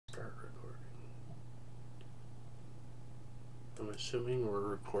assuming we're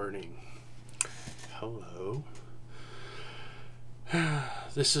recording. Hello.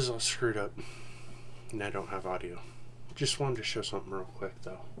 This is all screwed up and I don't have audio. Just wanted to show something real quick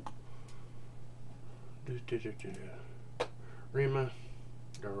though. Remmia,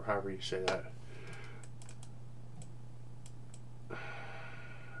 or however you say that.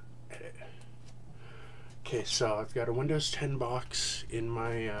 Edit. Okay, so I've got a Windows 10 box in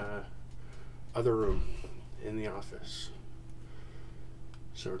my other room in the office.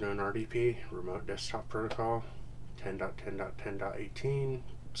 So we're doing RDP, Remote Desktop Protocol, 10.10.10.18.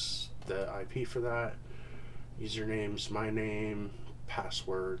 The IP for that. Username's my name.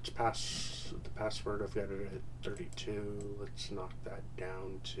 Passwords. The password I've got it at 32. Let's knock that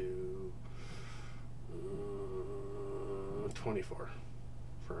down to 24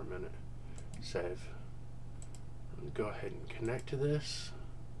 for a minute. Save. Go ahead and connect to this.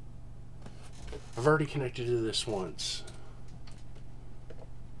 I've already connected to this once.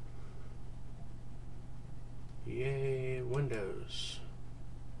 Yay, Windows.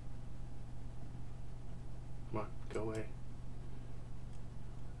 Come on, go away.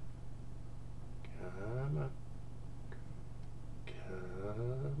 Come on. Come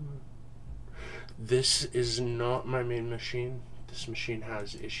on. This is not my main machine. This machine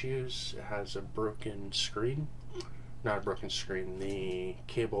has issues. It has a broken screen. Not a broken screen. The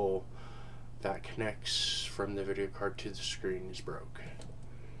cable that connects from the video card to the screen is broke.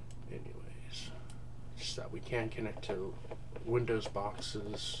 Anyways, just that we can connect to Windows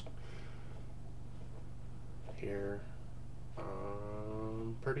boxes here.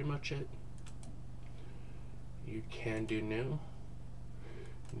 Pretty much it. You can do new.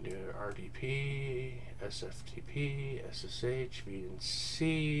 You can do RDP, SFTP, SSH,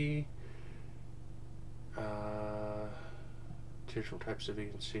 VNC. Different types of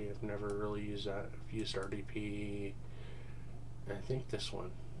VNC. I've never really used that. I've used RDP. And I think this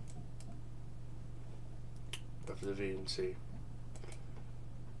one of the VNC.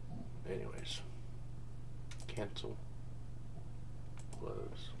 Anyways, cancel,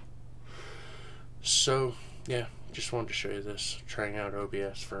 close. So yeah, just wanted to show you this. Trying out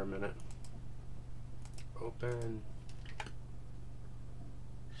OBS for a minute. Open.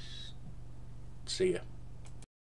 See ya.